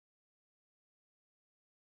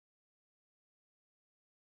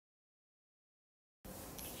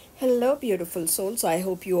Hello, beautiful souls. I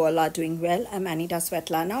hope you all are doing well. I'm Anita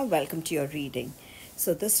Svetlana. Welcome to your reading.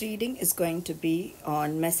 So, this reading is going to be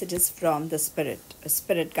on messages from the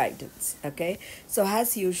spirit guidance. Okay. So,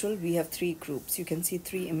 as usual, we have three groups. You can see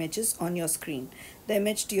three images on your screen. The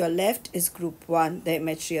image to your left is group 1, the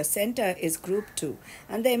image to your center is group 2,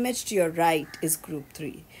 and the image to your right is group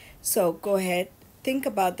 3. So, go ahead. Think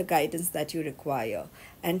about the guidance that you require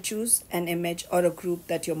and choose an image or a group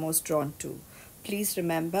that you're most drawn to. Please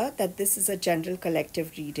remember that this is a general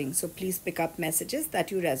collective reading, so please pick up messages that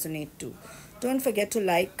you resonate to. Don't forget to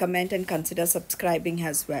like, comment, and consider subscribing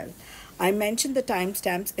as well. I mentioned the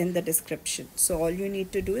timestamps in the description, so all you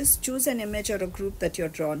need to do is choose an image or a group that you're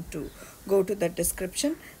drawn to. Go to the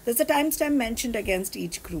description. There's a timestamp mentioned against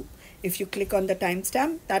each group. If you click on the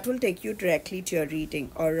timestamp, that will take you directly to your reading,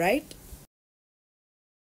 all right?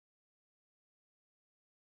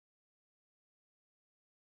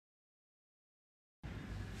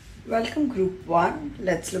 Welcome group 1.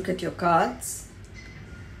 Let's look at your cards.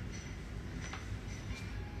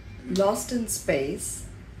 Lost in space.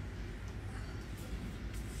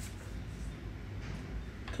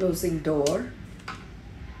 Closing door.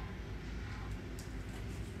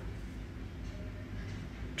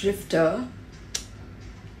 Drifter.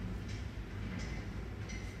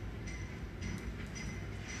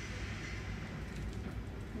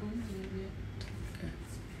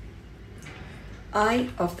 Eye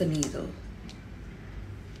of the needle.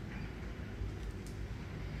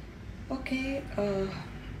 Okay,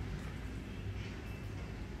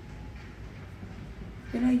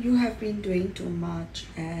 you have been doing too much,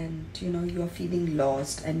 and you are feeling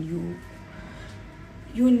lost, and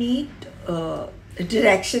you need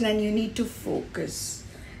direction, and you need to focus,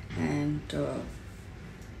 and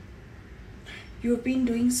you've been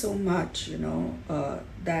doing so much,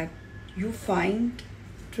 that you find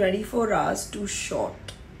 24 hours too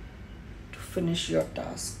short to finish your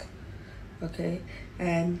task. Okay,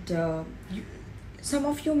 and some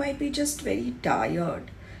of you might be just very tired.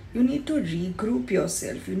 You need to regroup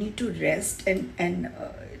yourself. You need to rest and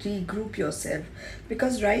regroup yourself,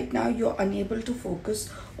 because right now you're unable to focus,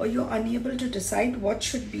 or you're unable to decide what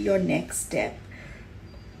should be your next step.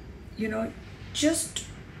 Just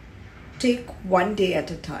take one day at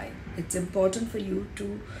a time. It's important for you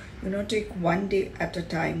to take one day at a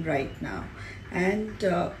time right now, and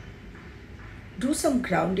do some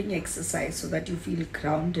grounding exercise so that you feel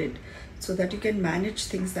grounded, so that you can manage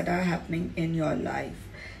things that are happening in your life,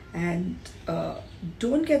 and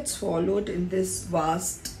don't get swallowed in this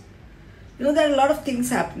vast, there are a lot of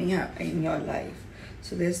things happening in your life.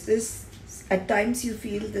 So there's this, at times you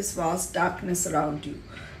feel this vast darkness around you.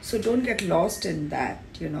 So don't get lost in that,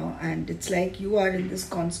 and it's like you are in this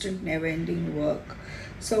constant never-ending work.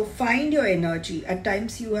 So find your energy. At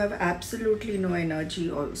times you have absolutely no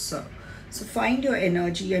energy also. So find your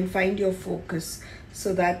energy and find your focus,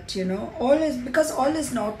 so that, all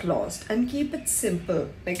is not lost, and keep it simple.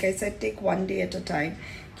 Like I said, take one day at a time.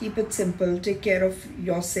 Keep it simple. Take care of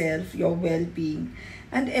yourself, your well-being,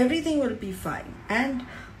 and everything will be fine. And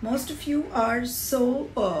most of you are so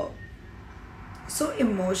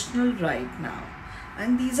emotional right now,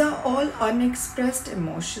 and these are all unexpressed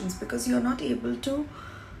emotions, because you're not able to,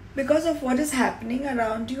 because of what is happening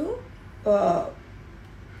around you.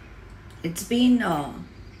 It's been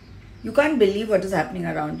you can't believe what is happening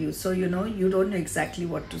around you, so you don't know exactly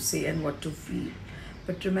what to say and what to feel.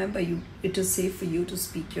 But remember, it is safe for you to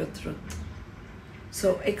speak your truth.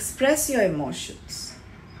 So express your emotions,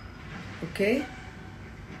 okay?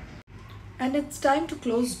 And it's time to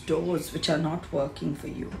close doors which are not working for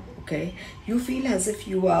you, okay? You feel as if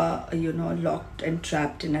you are, locked and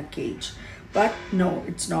trapped in a cage. But no,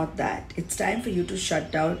 it's not that. It's time for you to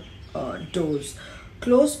shut down doors.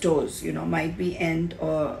 Close doors, might be end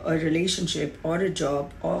or a relationship or a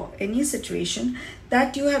job or any situation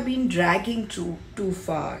that you have been dragging too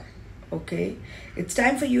far, okay? It's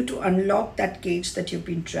time for you to unlock that cage that you've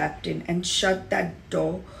been trapped in and shut that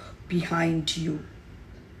door behind you.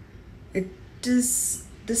 This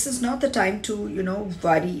is not the time to,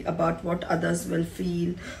 worry about what others will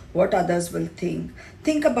feel, what others will think.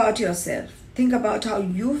 Think about yourself. Think about how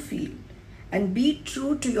you feel, and be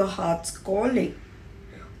true to your heart's calling.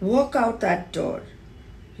 Walk out that door,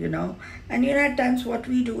 And at times what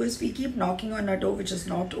we do is we keep knocking on a door which is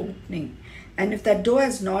not opening. And if that door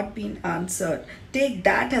has not been answered, take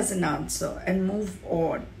that as an answer and move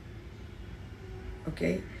on.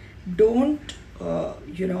 Okay? Don't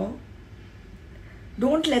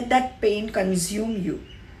let that pain consume you.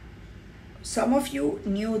 Some of you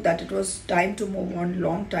knew that it was time to move on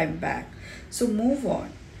long time back. So move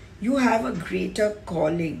on. You have a greater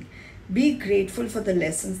calling, Be grateful for the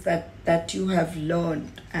lessons that you have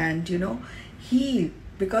learned, and heal,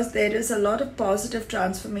 because there is a lot of positive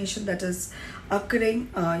transformation that is occurring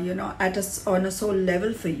on a soul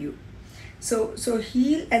level for you. So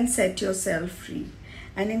heal and set yourself free.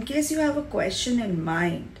 And in case you have a question in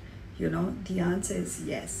mind, the answer is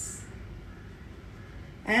yes.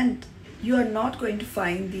 And you are not going to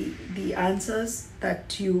find the answers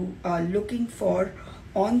that you are looking for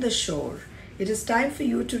on the shore. It is time for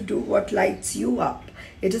you to do what lights you up.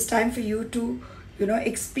 It is time for you to,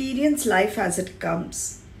 experience life as it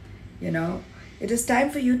comes. It is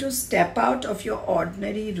time for you to step out of your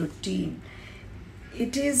ordinary routine.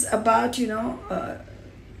 It is about,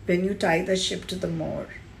 when you tie the ship to the moor,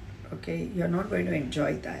 okay, you're not going to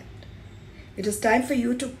enjoy that. It is time for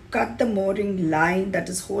you to cut the mooring line that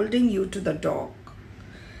is holding you to the dock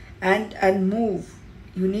and move.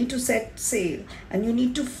 You need to set sail and you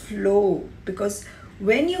need to flow, because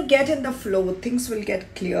when you get in the flow, things will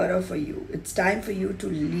get clearer for you. It's time for you to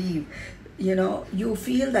leave. You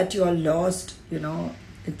feel that you are lost,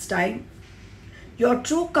 it's time. Your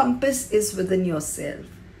true compass is within yourself.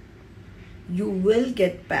 You will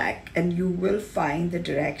get back and you will find the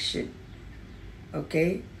direction.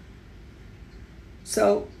 Okay?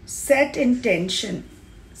 So set intention.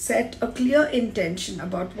 Set a clear intention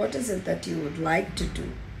about what is it that you would like to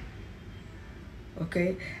do.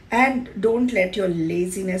 Okay? And don't let your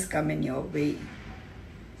laziness come in your way.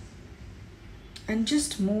 And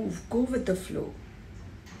just move. Go with the flow.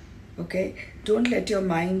 Okay? Don't let your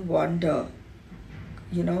mind wander.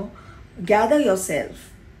 Gather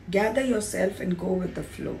yourself. Gather yourself and go with the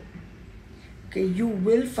flow. Okay? You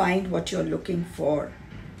will find what you're looking for.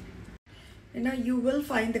 You will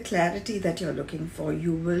find the clarity that you're looking for.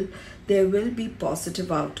 There will be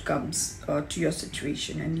positive outcomes to your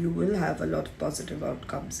situation, and you will have a lot of positive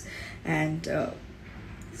outcomes. And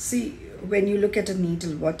see, when you look at a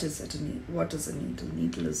needle, what is it? What is a needle?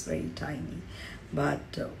 Needle is very tiny.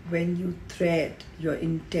 But when you thread your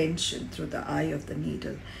intention through the eye of the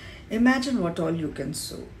needle, imagine what all you can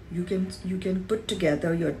sow. You can put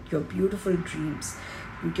together your beautiful dreams.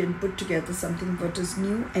 You can put together something that is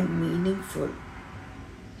new and meaningful.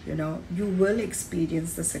 You will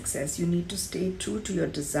experience the success. You need to stay true to your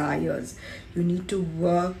desires. You need to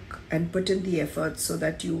work and put in the effort so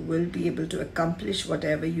that you will be able to accomplish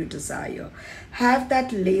whatever you desire. Have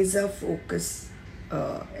that laser focus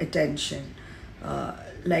attention.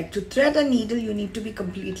 Like to thread a needle, you need to be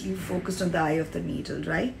completely focused on the eye of the needle,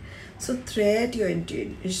 right? So thread your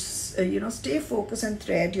intention, stay focused and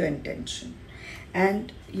thread your intention.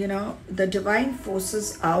 And the divine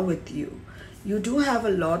forces are with you. You do have a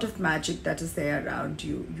lot of magic that is there around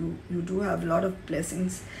you. You do have a lot of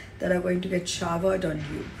blessings that are going to get showered on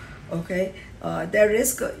you. Okay,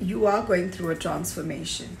 you are going through a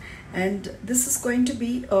transformation, and this is going to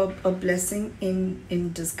be a blessing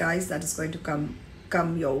in disguise that is going to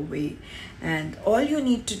come your way. And all you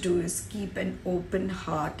need to do is keep an open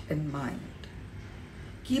heart and mind.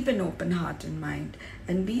 Keep an open heart and mind,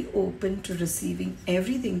 and be open to receiving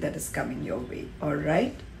everything that is coming your way. All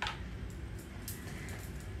right?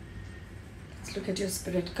 Let's look at your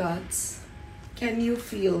spirit cards. Can you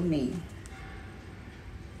feel me?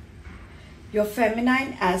 Your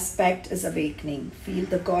feminine aspect is awakening. Feel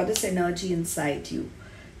the goddess energy inside you.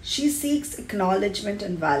 She seeks acknowledgement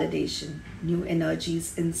and validation. New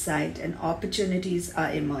energies, insight, and opportunities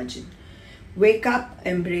are emerging. Wake up,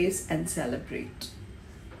 embrace, and celebrate.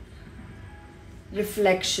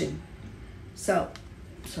 Reflection.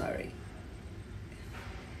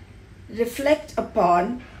 Reflect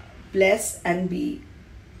upon, bless, and be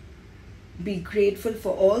grateful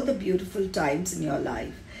for all the beautiful times in your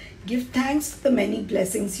life. Give thanks for the many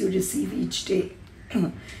blessings you receive each day.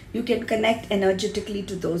 You can connect energetically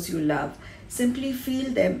to those you love. Simply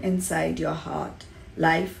feel them inside your heart.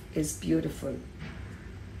 Life is beautiful.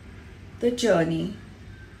 The journey.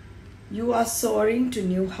 You are soaring to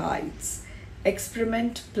new heights.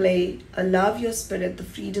 Experiment, play, allow your spirit the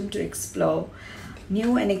freedom to explore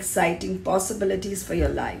new and exciting possibilities for your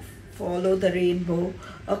life. Follow the rainbow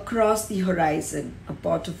across the horizon. A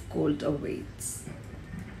pot of gold awaits.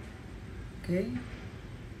 Okay?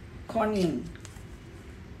 Kuan.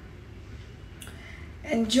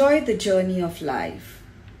 Enjoy the journey of life.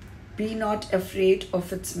 Be not afraid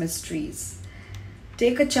of its mysteries.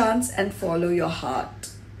 Take a chance and follow your heart.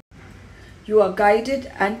 You are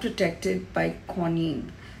guided and protected by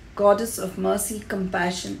Kuan, goddess of mercy,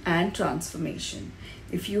 compassion, and transformation.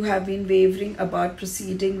 If you have been wavering about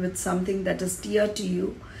proceeding with something that is dear to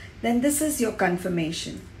you, then this is your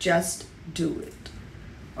confirmation. Just do it.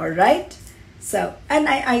 All right? So, and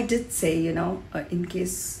I did say, you know, in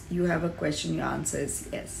case you have a question, your answer is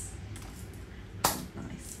yes.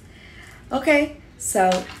 Nice. Okay,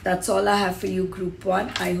 so that's all I have for you, group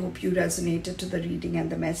 1. I hope you resonated to the reading and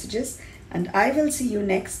the messages. And I will see you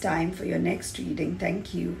next time for your next reading.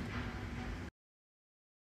 Thank you.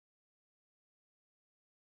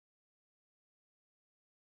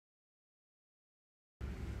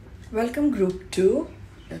 Welcome, group 2.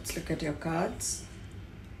 Let's look at your cards.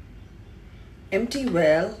 Empty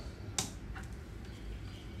well,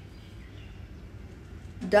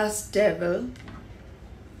 dust devil,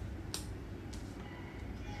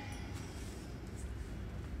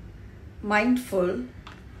 mindful,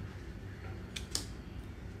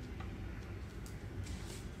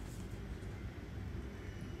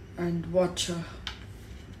 and watcher.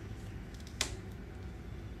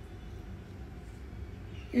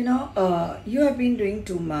 You know, you have been doing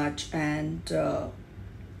too much, and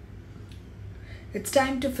it's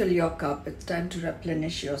time to fill your cup. It's time to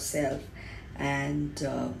replenish yourself. And,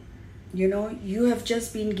 you know, you have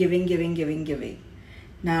just been giving.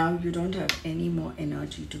 Now you don't have any more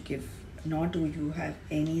energy to give, nor do you have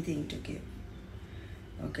anything to give.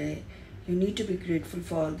 Okay? You need to be grateful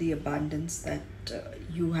for all the abundance that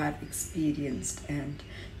you have experienced, and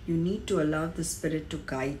you need to allow the Spirit to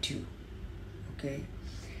guide you. Okay?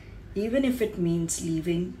 Even if it means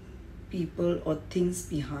leaving people or things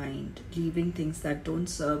behind, leaving things that don't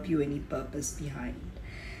serve you any purpose behind.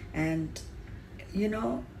 And, you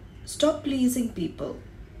know, stop pleasing people.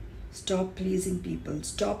 Stop pleasing people.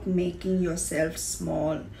 Stop making yourself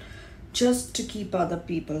small just to keep other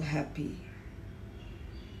people happy.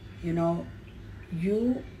 You know,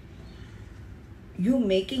 you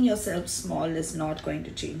making yourself small is not going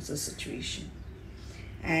to change the situation.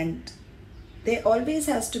 And there always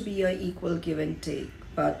has to be an equal give and take.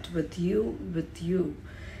 But with you,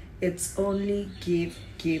 it's only give,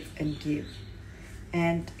 and give.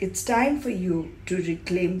 And it's time for you to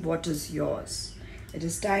reclaim what is yours. It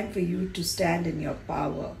is time for you to stand in your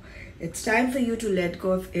power. It's time for you to let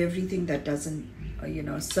go of everything that doesn't, you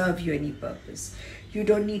know, serve you any purpose. You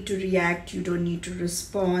don't need to react. You don't need to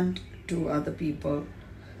respond to other people,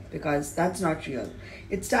 because that's not real.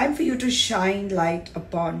 It's time for you to shine light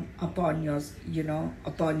upon your, you know,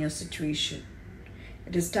 upon your situation.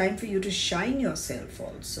 It is time for you to shine yourself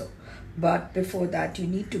also. But before that, you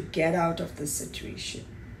need to get out of this situation.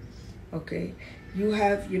 Okay? You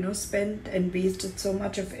have, you know, spent and wasted so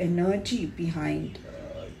much of energy behind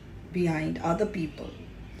other people.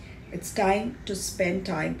 It's time to spend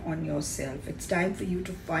time on yourself. It's time for you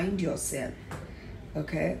to find yourself.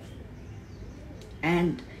 Okay?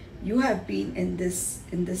 And you have been in this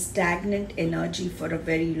stagnant energy for a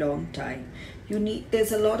very long time.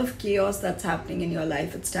 There's a lot of chaos that's happening in your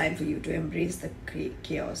life. It's time for you to embrace the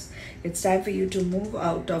chaos. It's time for you to move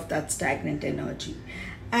out of that stagnant energy.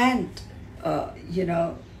 And, you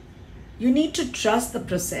know, you need to trust the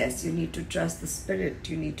process. You need to trust the Spirit.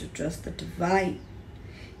 You need to trust the divine.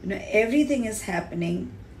 You know, everything is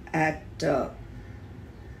happening at, you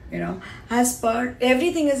know,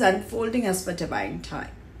 everything is unfolding as per divine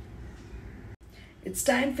time. It's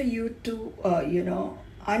time for you to, you know,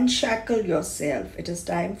 unshackle yourself. It is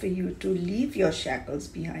time for you to leave your shackles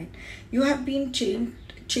behind. You have been chained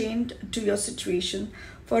to your situation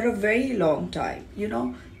for a very long time. You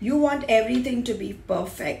know, you want everything to be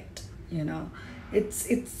perfect. You know, it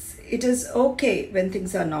is okay when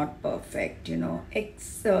things are not perfect. You know,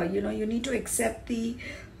 you know, you need to accept the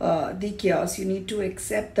chaos. You need to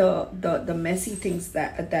accept the messy things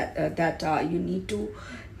that are. You need to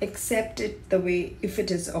accept it the way, if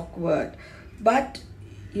it is awkward. But,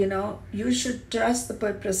 you know, you should trust the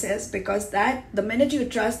process, because that the minute you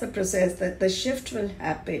trust the process, that the shift will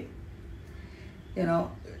happen. You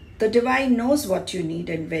know, the divine knows what you need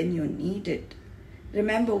and when you need it.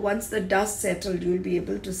 Remember, once the dust settles, you'll be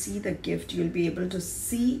able to see the gift. You'll be able to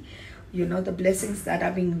see, you know, the blessings that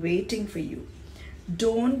are being waiting for you.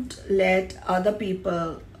 Don't let other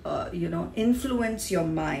people, you know, influence your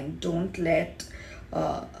mind. Don't let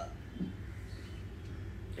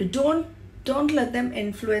don't let them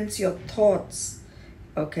influence your thoughts.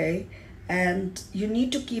 Okay? And you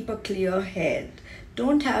need to keep a clear head.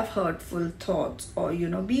 Don't have hurtful thoughts, or, you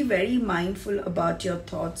know, be very mindful about your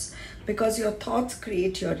thoughts, because your thoughts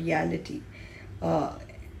create your reality.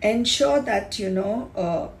 Ensure that, you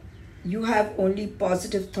know, you have only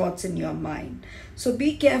positive thoughts in your mind. So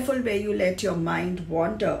be careful where you let your mind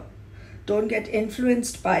wander. Don't get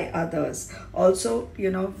influenced by others. Also,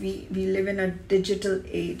 you know, we live in a digital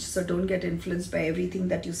age, so don't get influenced by everything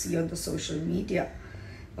that you see on the social media.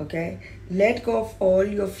 Okay, let go of all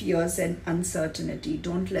your fears and uncertainty.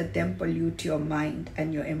 Don't let them pollute your mind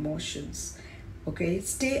and your emotions. Okay,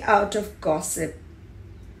 stay out of gossip.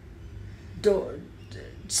 Don't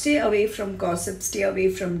stay away from gossip, stay away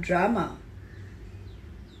from drama.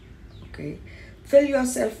 Okay, fill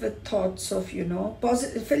yourself with thoughts of,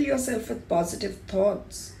 fill yourself with positive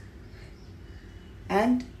thoughts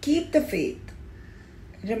and keep the faith.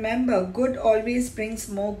 Remember, good always brings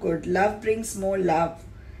more good. Love brings more love.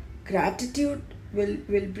 Gratitude will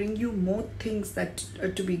bring you more things that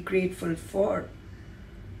to be grateful for.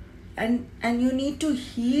 And you need to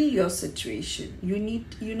heal your situation. You need,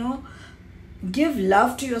 give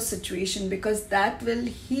love to your situation, because that will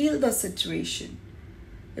heal the situation.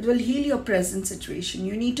 It will heal your present situation.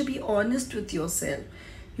 You need to be honest with yourself.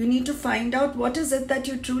 You need to find out what is it that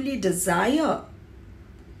you truly desire.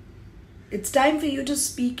 It's time for you to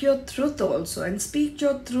speak your truth also, and speak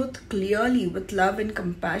your truth clearly with love and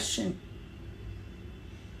compassion.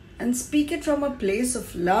 And speak it from a place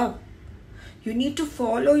of love. You need to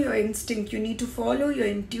follow your instinct. You need to follow your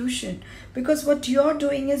intuition, because what you're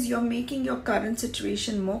doing is you're making your current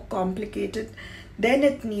situation more complicated than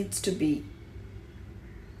it needs to be.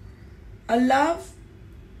 Allow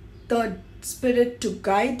the Spirit to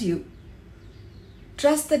guide you.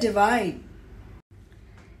 Trust the divine.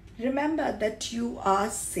 Remember that you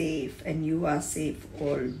are safe, and you are safe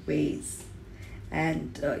always.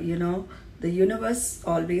 And, the universe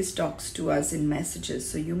always talks to us in messages.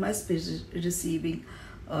 So you must be receiving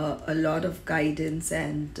a lot of guidance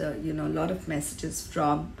and, a lot of messages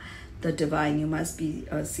from the divine. You must be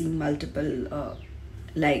seeing multiple,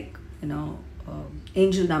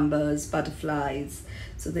 angel numbers, butterflies.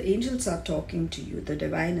 So the angels are talking to you. The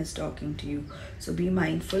divine is talking to you. So be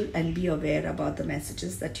mindful and be aware about the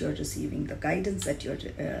messages that you're receiving, the guidance that you're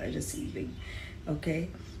receiving. Okay.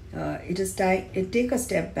 It is time. Take a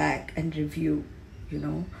step back and review.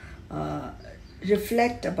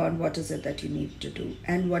 Reflect upon what is it that you need to do,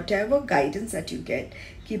 and whatever guidance that you get,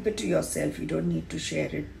 keep it to yourself. You don't need to share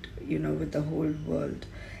it, with the whole world.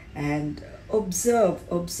 And observe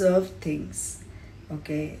things.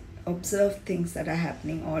 Okay, observe things that are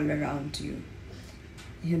happening all around you.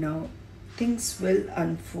 Things will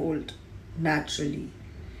unfold naturally,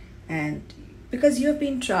 and because you have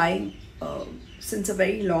been trying since a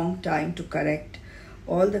very long time to correct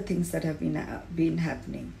all the things that have been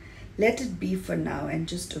happening, let it be for now and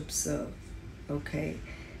just observe. Okay,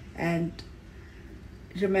 and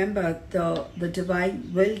remember, the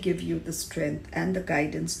divine will give you the strength and the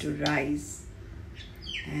guidance to rise.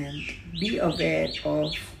 And be aware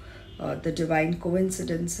of the divine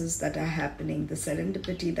coincidences that are happening, the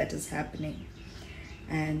serendipity that is happening.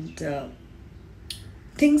 And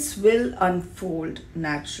things will unfold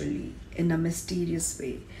naturally in a mysterious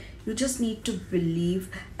way. You just need to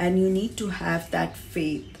believe, and you need to have that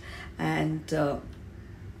faith. And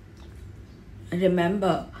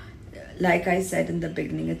remember, like I said in the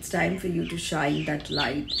beginning, it's time for you to shine that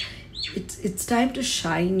light. It's time to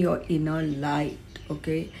shine your inner light,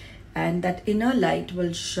 okay? And that inner light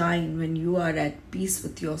will shine when you are at peace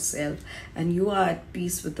with yourself, and you are at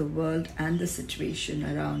peace with the world and the situation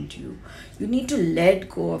around you. You need to let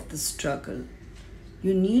go of the struggle.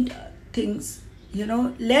 You need things,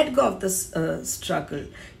 let go of this struggle.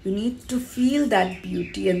 You need to feel that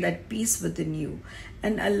beauty and that peace within you,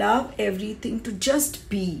 and allow everything to just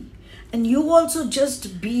be. And you also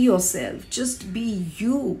just be yourself, just be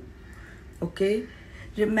you, okay?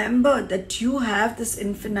 Remember that you have this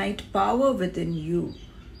infinite power within you.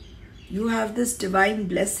 You have this divine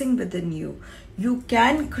blessing within you. You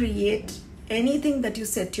can create anything that you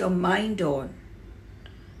set your mind on.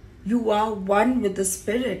 You are one with the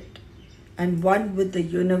Spirit and one with the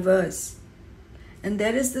universe. And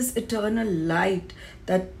there is this eternal light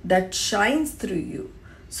that shines through you.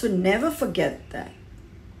 So never forget that.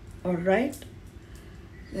 All right?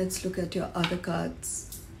 Let's look at your other cards.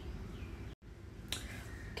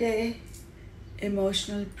 Okay,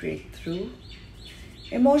 emotional breakthrough,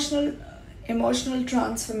 emotional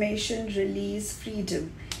transformation, release,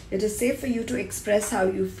 freedom. It is safe for you to express how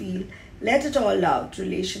you feel. Let it all out.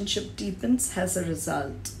 Relationship deepens as a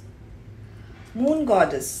result. Moon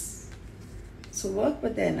goddess. So work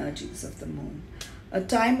with the energies of the moon. A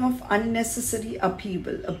time of unnecessary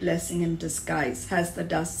upheaval, a blessing in disguise. As the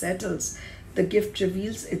dust settles, the gift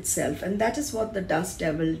reveals itself. And that is what the dust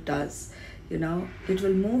devil does. It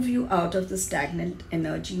will move you out of the stagnant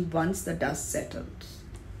energy once the dust settles.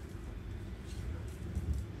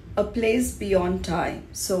 A place beyond time.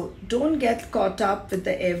 So don't get caught up with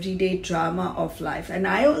the everyday drama of life. And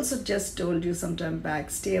I also just told you some time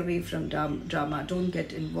back, stay away from drama. Don't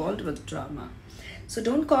get involved with drama. So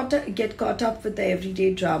don't get caught up with the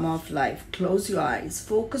everyday drama of life. Close your eyes,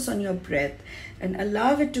 focus on your breath, and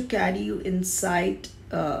allow it to carry you inside,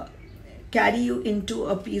 carry you into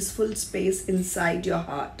a peaceful space inside your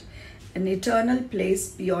heart, an eternal place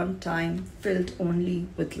beyond time, filled only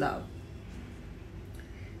with love.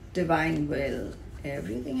 Divine will.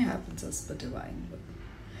 Everything happens as per divine will.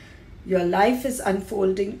 Your life is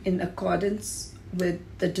unfolding in accordance with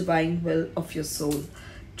the divine will of your soul.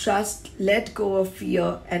 Trust, let go of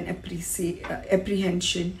fear and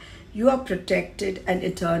apprehension. You are protected and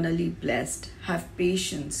eternally blessed. Have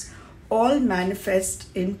patience. All manifest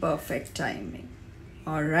in perfect timing.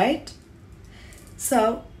 All right?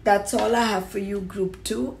 So that's all I have for you, Group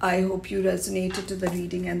 2. I hope you resonated to the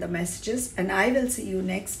reading and the messages. And I will see you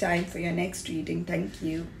next time for your next reading. Thank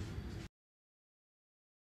you.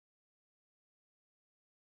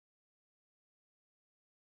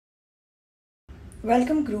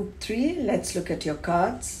 Welcome, Group 3. Let's look at your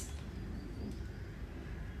cards.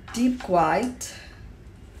 Deep Quiet,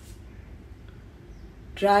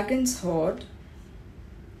 Dragon's Hoard,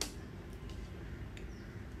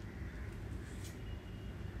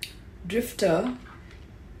 Drifter,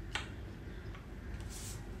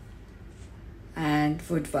 and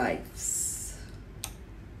Wood Vibes.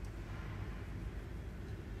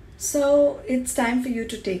 So it's time for you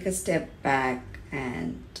to take a step back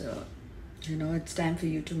and it's time for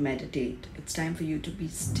you to meditate. It's time for you to be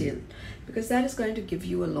still, because that is going to give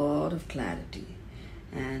you a lot of clarity.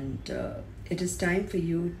 And it is time for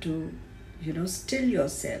you to, still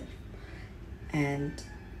yourself and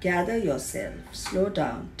gather yourself. Slow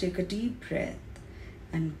down, take a deep breath,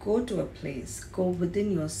 and go to a place. Go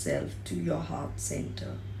within yourself to your heart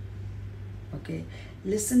center. Okay?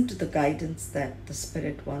 Listen to the guidance that the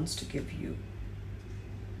Spirit wants to give you.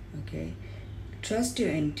 Okay? Trust your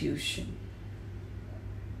intuition.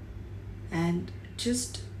 And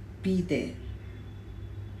just be there.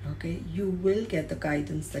 Okay, you will get the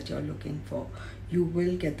guidance that you're looking for. You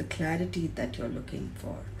will get the clarity that you're looking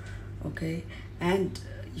for. Okay, and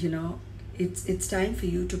it's time for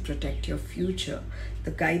you to protect your future.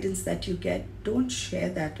 The guidance that you get, don't share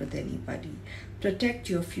that with anybody. Protect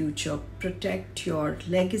your future, protect your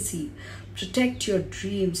legacy, protect your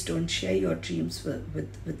dreams. Don't share your dreams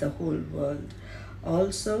with the whole world.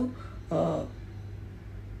 Also,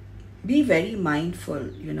 be very mindful,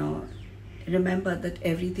 remember that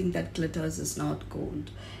everything that glitters is not gold.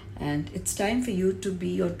 And it's time for you to be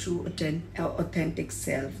your true authentic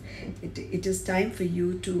self. It is time for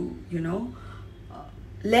you to,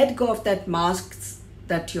 let go of that masks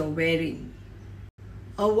that you're wearing.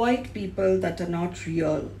 Avoid people that are not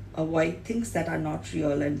real. Avoid things that are not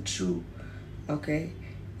real and true. Okay?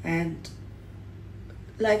 And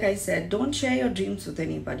like I said, don't share your dreams with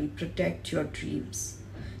anybody. Protect your dreams.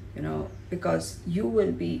 Because you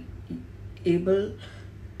will be able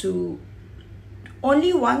to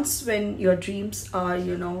only once when your dreams are,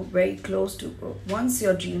 very close to, once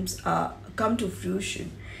your dreams are come to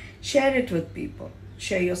fruition, share it with people.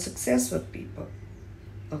 Share your success with people.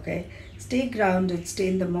 Okay? Stay grounded, stay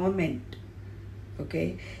in the moment.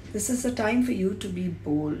 Okay? This is a time for you to be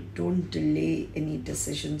bold. Don't delay any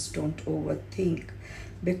decisions. Don't overthink,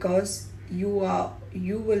 because you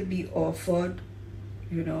will be offered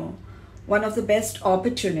one of the best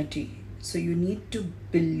opportunity. So you need to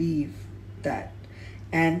believe that.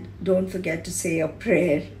 And don't forget to say a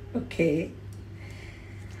prayer. Okay.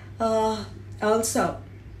 Also,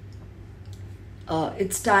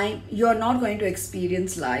 it's time. You're not going to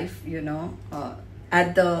experience life,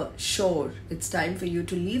 at the shore. It's time for you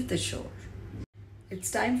to leave the shore.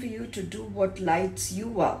 It's time for you to do what lights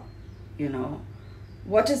you up,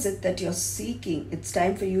 What is it that you're seeking? It's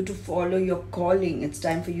time for you to follow your calling. It's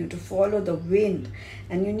time for you to follow the wind.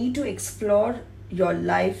 And you need to explore your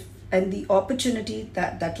life and the opportunity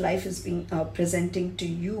that life is being presenting to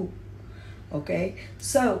you. Okay?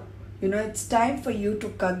 So, it's time for you to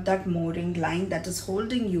cut that mooring line that is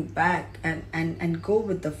holding you back and go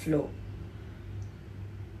with the flow.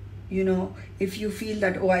 If you feel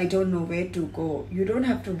that, oh, I don't know where to go, you don't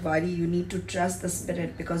have to worry. You need to trust the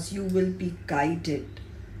Spirit, because you will be guided.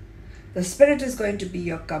 The Spirit is going to be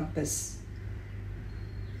your compass.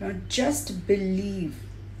 Just believe.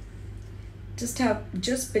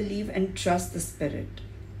 Just believe and trust the Spirit.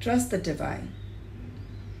 Trust the divine.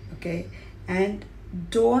 Okay? And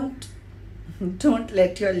don't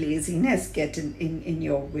let your laziness get in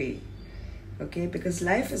your way. Okay, because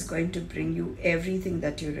life is going to bring you everything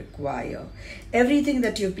that you require, everything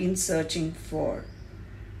that you've been searching for.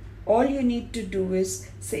 All you need to do is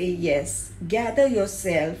say yes, gather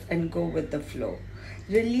yourself and go with the flow.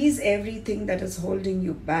 Release everything that is holding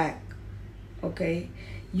you back. okay?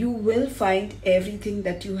 You will find everything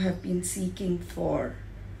that you have been seeking for.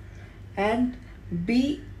 And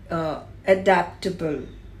be adaptable,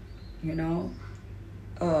 you know.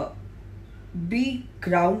 Be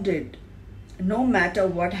grounded. No matter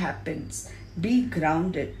what happens, be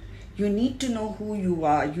grounded. You need to know who you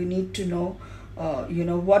are. You need to know,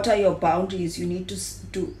 what are your boundaries. You need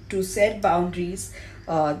to set boundaries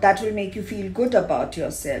that will make you feel good about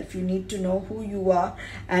yourself. You need to know who you are,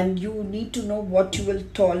 and you need to know what you will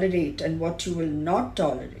tolerate and what you will not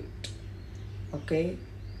tolerate. Okay?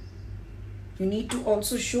 You need to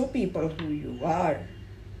also show people who you are.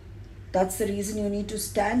 That's the reason you need to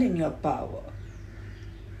stand in your power.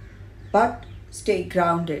 But stay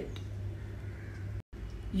grounded.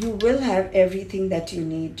 You will have everything that you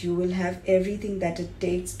need. You will have everything that it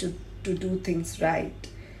takes to do things right.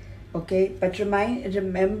 Okay? But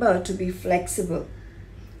remember to be flexible.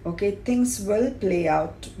 Okay? Things will play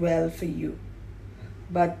out well for you.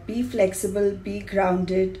 But be flexible, be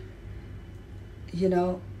grounded.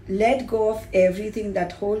 Let go of everything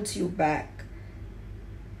that holds you back.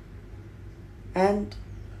 And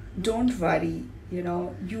don't worry, you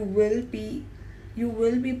will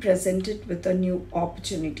be presented with a new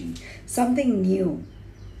opportunity, something new.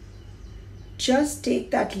 Just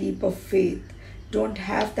take that leap of faith. Don't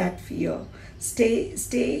have that fear. Stay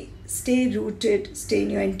rooted, stay in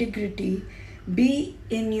your integrity, be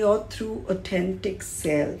in your true authentic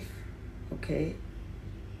self, okay?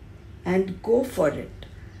 And go for it,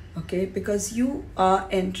 okay? Because you are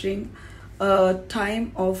entering a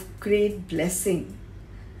time of great blessing.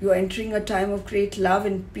 You're entering a time of great love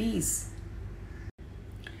and peace.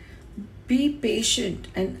 Be patient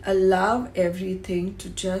and allow everything to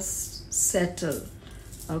just settle,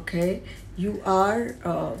 okay? You are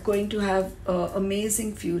going to have an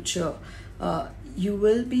amazing future. You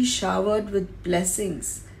will be showered with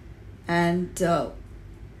blessings, and there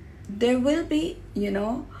will be,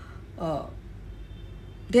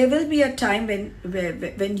 there will be a time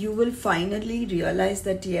when you will finally realize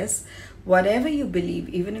that yes, whatever you believe,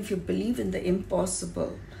 even if you believe in the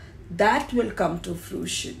impossible, that will come to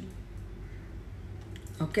fruition.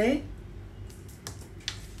 Okay?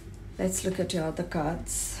 Let's look at your other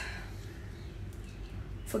cards.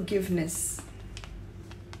 Forgiveness.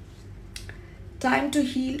 Time to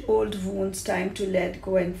heal old wounds, time to let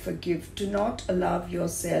go and forgive. Do not allow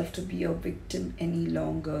yourself to be a victim any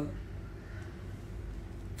longer.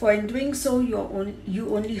 For in doing so, you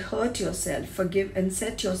only hurt yourself. Forgive and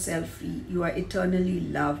set yourself free. You are eternally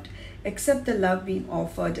loved. Accept the love being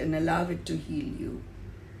offered and allow it to heal you.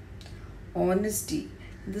 Honesty.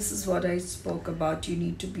 This is what I spoke about. You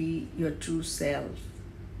need to be your true self.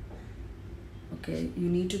 Okay? You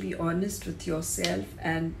need to be honest with yourself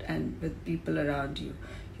and with people around you.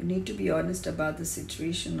 You need to be honest about the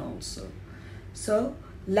situation also. So,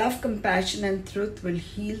 love, compassion, and truth will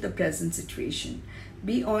heal the present situation.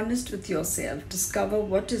 Be honest with yourself. Discover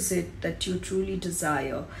what is it that you truly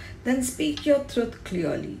desire. Then speak your truth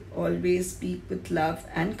clearly. Always speak with love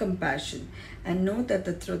and compassion. And know that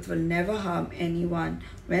the truth will never harm anyone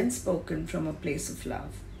when spoken from a place of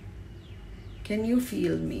love. Can you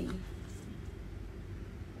feel me?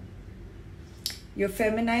 Your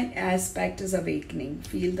feminine aspect is awakening.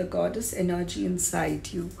 Feel the goddess energy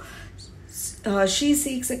inside you. She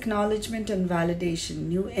seeks acknowledgement and validation.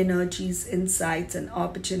 New energies, insights, and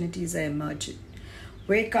opportunities are emerging.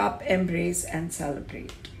 Wake up, embrace, and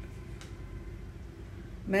celebrate.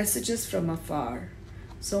 Messages from afar.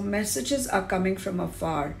 So messages are coming from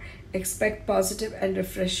afar. Expect positive and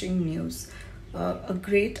refreshing news. A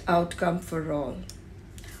great outcome for all.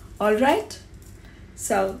 All right?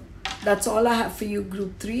 So that's all I have for you,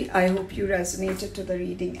 Group 3. I hope you resonated to the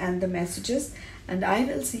reading and the messages. And I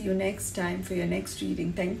will see you next time for your next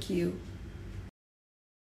reading. Thank you.